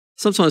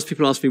Sometimes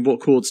people ask me, what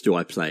chords do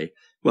I play?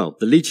 Well,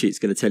 the lead sheet's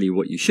going to tell you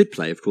what you should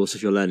play, of course,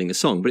 if you're learning a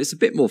song, but it's a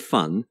bit more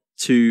fun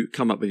to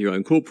come up with your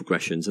own chord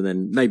progressions and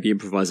then maybe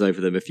improvise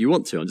over them if you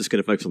want to. I'm just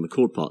going to focus on the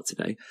chord part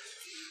today.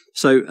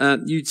 So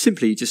you'd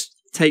simply just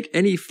take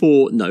any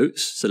 4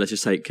 notes. So let's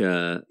just take,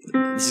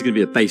 this is going to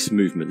be a bass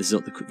movement. This is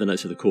not the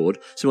notes of the chord.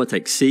 So I might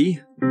take C,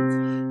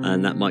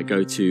 and that might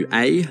go to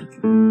A,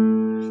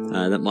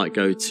 that might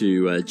go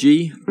to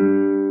G,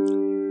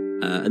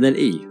 and then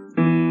E.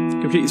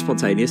 Completely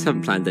spontaneous,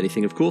 haven't planned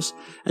anything, of course.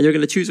 And you're going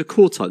to choose a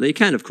chord type. Now you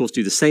can, of course,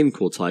 do the same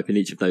chord type in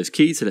each of those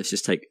keys. So let's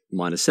just take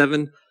minor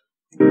 7,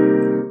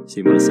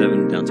 C minor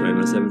 7, down to A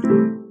minor 7.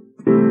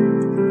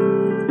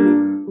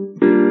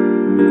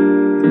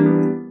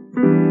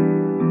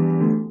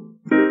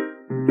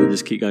 We'll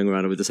just keep going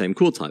around with the same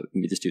chord type. Let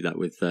me just do that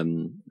with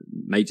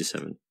major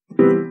 7.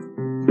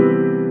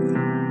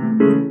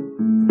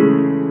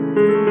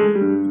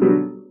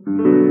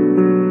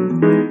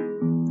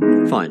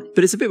 Fine.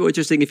 But it's a bit more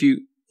interesting if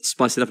you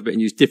spice it up a bit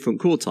and use different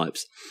chord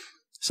types.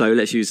 So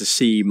let's use a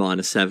C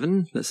minor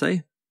 7, let's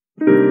say.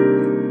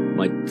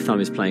 My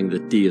thumb is playing the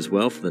D as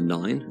well for the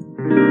 9.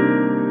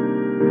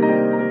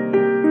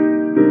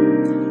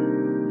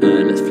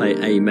 Let's play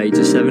A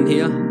major 7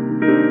 here.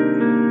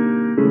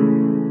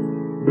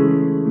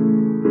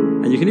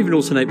 And you can even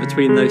alternate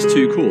between those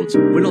 2 chords.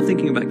 We're not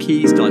thinking about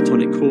keys,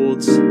 diatonic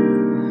chords. These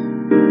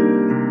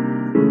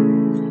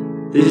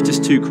are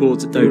just 2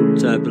 chords that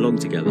don't belong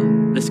together.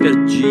 Let's go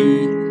to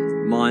G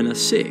minor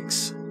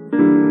 6.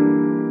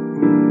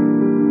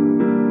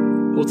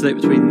 Alternate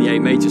between the A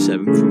major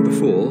 7 from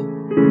before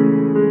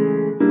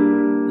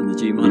and the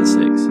G minor 6.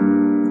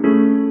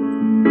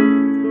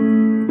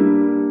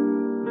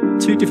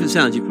 2 different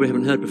sounds you probably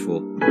haven't heard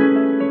before.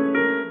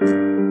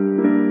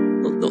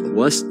 Not the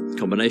worst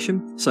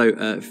combination. So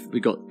we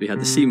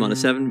had the C minor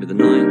 7 with the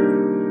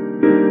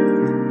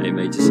 9, A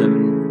major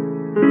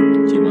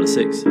 7, G minor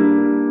 6.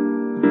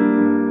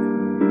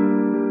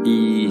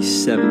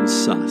 E7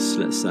 sus,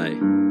 let's say.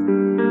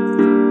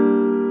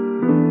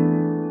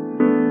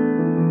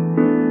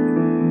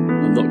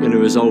 I'm not going to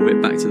resolve it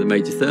back to the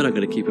major 3rd. I'm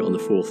going to keep it on the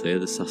 4th here,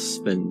 the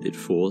suspended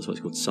 4. That's what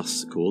it's called,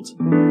 sus chords.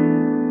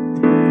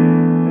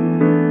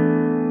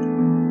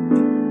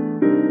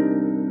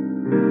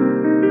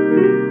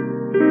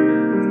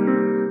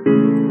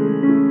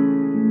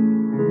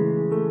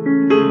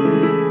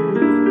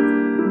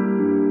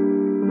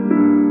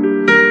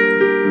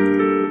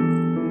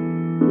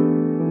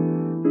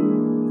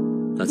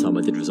 That time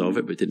I did resolve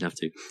it, but didn't have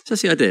to. So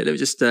that's the idea. Let me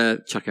just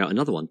chuck out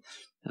another one.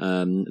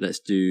 Let's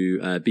do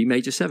B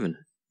major 7.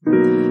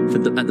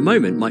 At the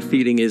moment, my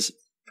feeling is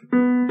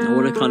I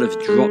want to kind of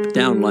drop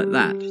down like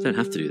that. You don't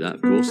have to do that,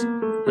 of course.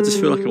 I just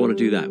feel like I want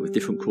to do that with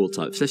different chord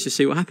types. Let's just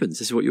see what happens.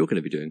 This is what you're going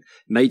to be doing.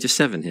 Major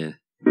 7 here.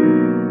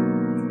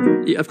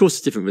 Yeah, of course,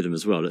 it's different rhythm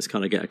as well. Let's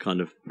kind of get a kind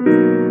of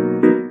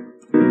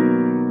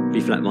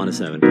B flat minor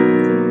 7.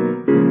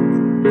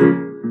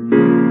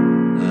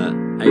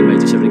 A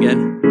major 7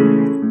 again.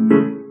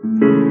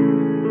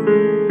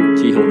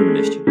 G hold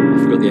diminished. I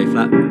forgot the A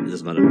flat. It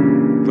doesn't matter.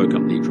 Broke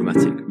up the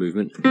chromatic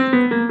movement.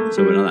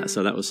 So we're like that.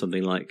 So that was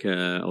something like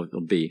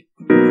on B.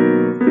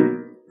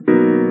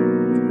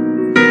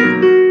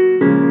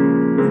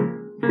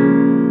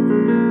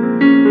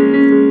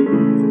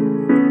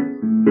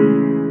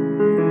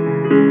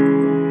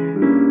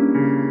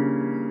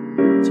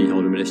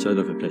 So I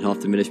don't know if I played half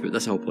diminished, but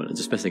that's the whole point. I'm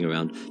just messing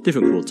around.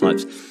 Different chord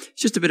types.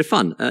 It's just a bit of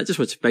fun. Just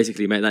want to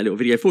basically make that little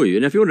video for you.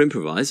 And if you want to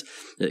improvise,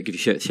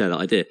 share that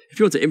idea. If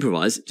you want to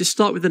improvise, just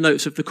start with the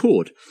notes of the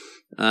chord.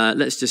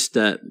 Let's just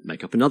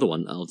make up another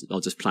one. I'll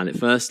just plan it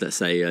first. Let's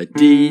say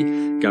D,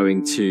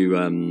 going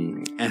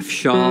to F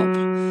sharp,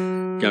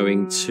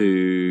 going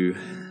to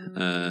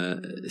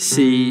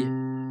C,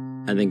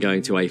 and then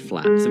going to A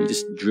flat. So we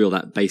just drill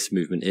that bass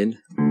movement in.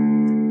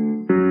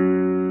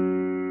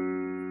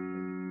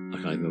 I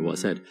can't remember what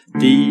I said.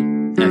 D,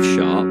 F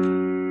sharp,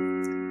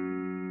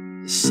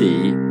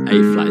 C,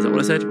 A flat. Is that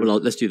what I said? Well,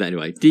 let's do that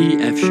anyway. D,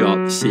 F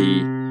sharp,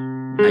 C,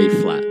 A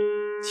flat.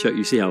 So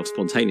you see how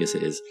spontaneous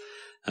it is.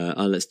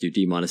 Let's do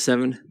D minor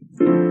 7.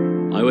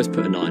 I always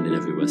put a 9 in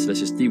everywhere, so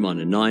let's just D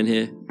minor 9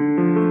 here.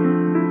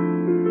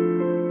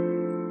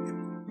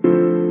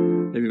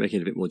 Maybe make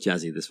it a bit more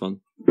jazzy, this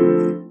one.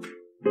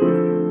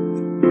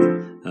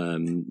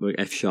 Where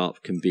F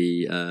sharp can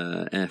be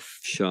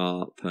F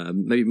sharp,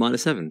 maybe minor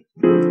 7.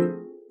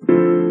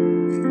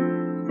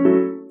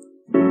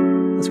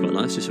 That's quite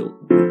nice, just all.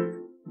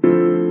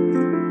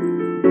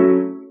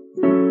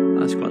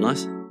 That's quite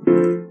nice.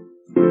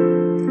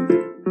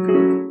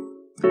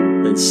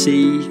 Then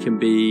C can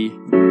be,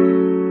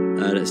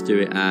 let's do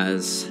it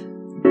as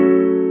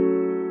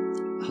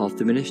half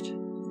diminished.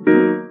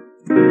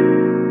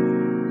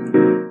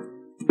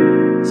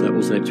 So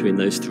alternate between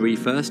those 3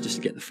 first, just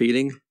to get the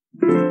feeling.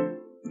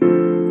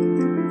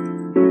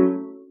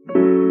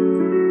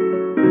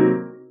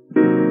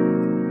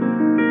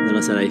 Then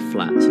I said A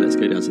flat, so let's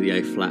go down to the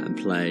A flat and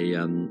play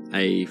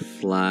A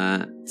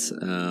flat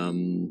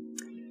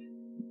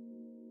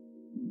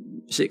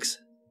 6.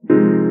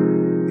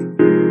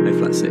 A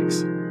flat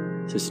 6.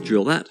 So just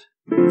drill that.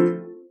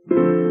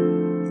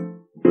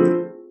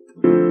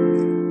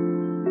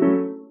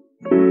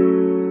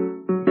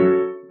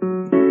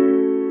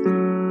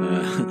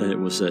 Then it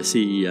was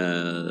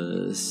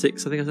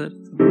C6, I think I said.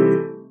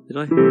 Did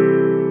I?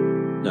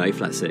 No, A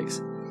flat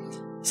 6.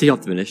 C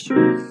half diminished.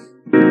 And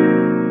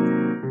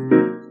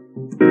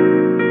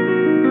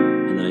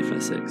then A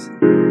flat 6.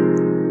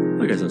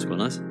 Okay, sounds quite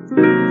nice.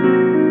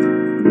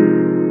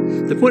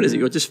 The point is that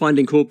you're just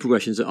finding chord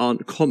progressions that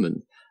aren't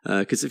common.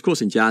 Because, of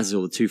course, in jazz, there's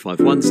all the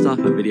 2-5-1 stuff.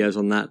 I have videos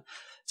on that.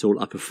 It's all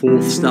upper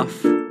fourth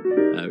stuff.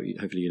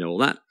 Hopefully you know all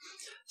that.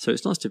 So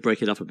it's nice to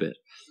break it up a bit.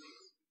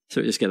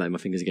 So just get that in my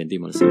fingers again. D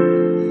minor 7.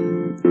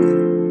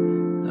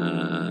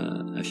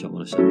 F sharp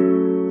minor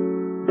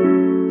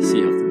 7.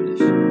 C half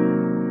diminished.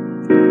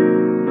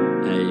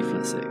 A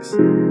flat 6.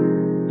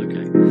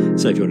 Okay.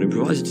 So if you want to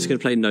improvise, you're just going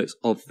to play notes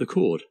of the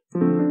chord.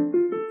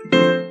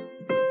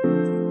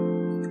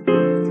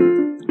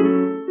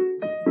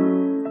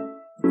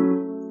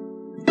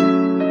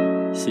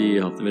 C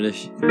half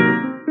diminished.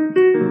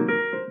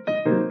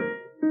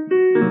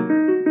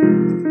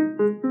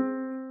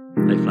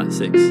 A flat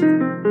 6.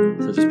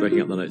 So just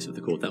breaking up the notes of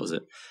the chord, that was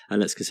it.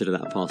 And let's consider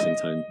that a passing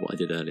tone, what I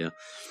did earlier.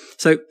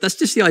 So that's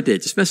just the idea.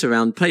 Just mess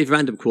around, play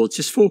random chords,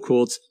 just 4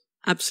 chords,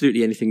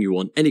 absolutely anything you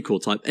want, any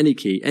chord type, any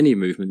key, any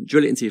movement,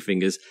 drill it into your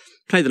fingers,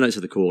 play the notes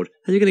of the chord,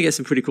 and you're going to get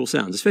some pretty cool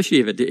sounds, especially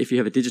if you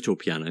have a digital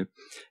piano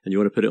and you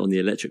want to put it on the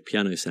electric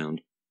piano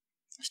sound.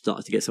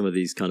 Start to get some of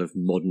these kind of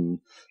modern,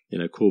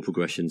 chord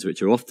progressions,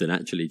 which are often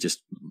actually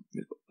just,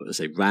 let's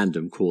say,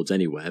 random chords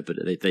anywhere, but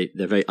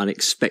they're very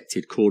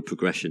unexpected chord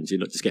progressions. You're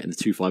not just getting the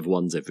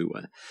 2-5-1s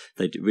everywhere.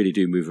 They really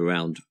do move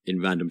around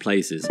in random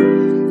places.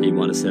 E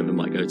minor 7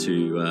 might go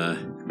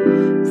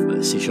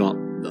to C sharp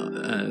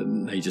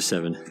major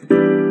 7.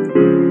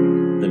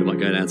 Then it might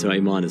go down to A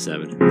minor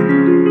 7.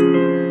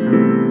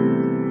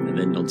 And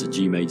then on to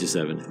G major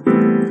 7.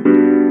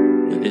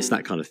 It's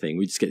that kind of thing.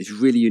 We just get these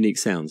really unique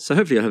sounds. So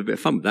hopefully you'll have a bit of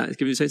fun with that. It's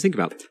giving you something to think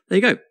about. There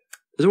you go.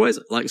 As always,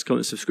 likes,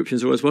 comments,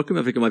 subscriptions are always welcome.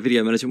 Have a look at my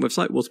video management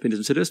website, Waterpin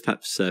Considers,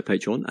 perhaps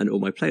Patreon, and all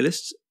my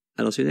playlists.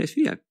 And I'll see you in the next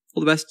video.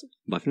 All the best.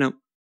 Bye for now.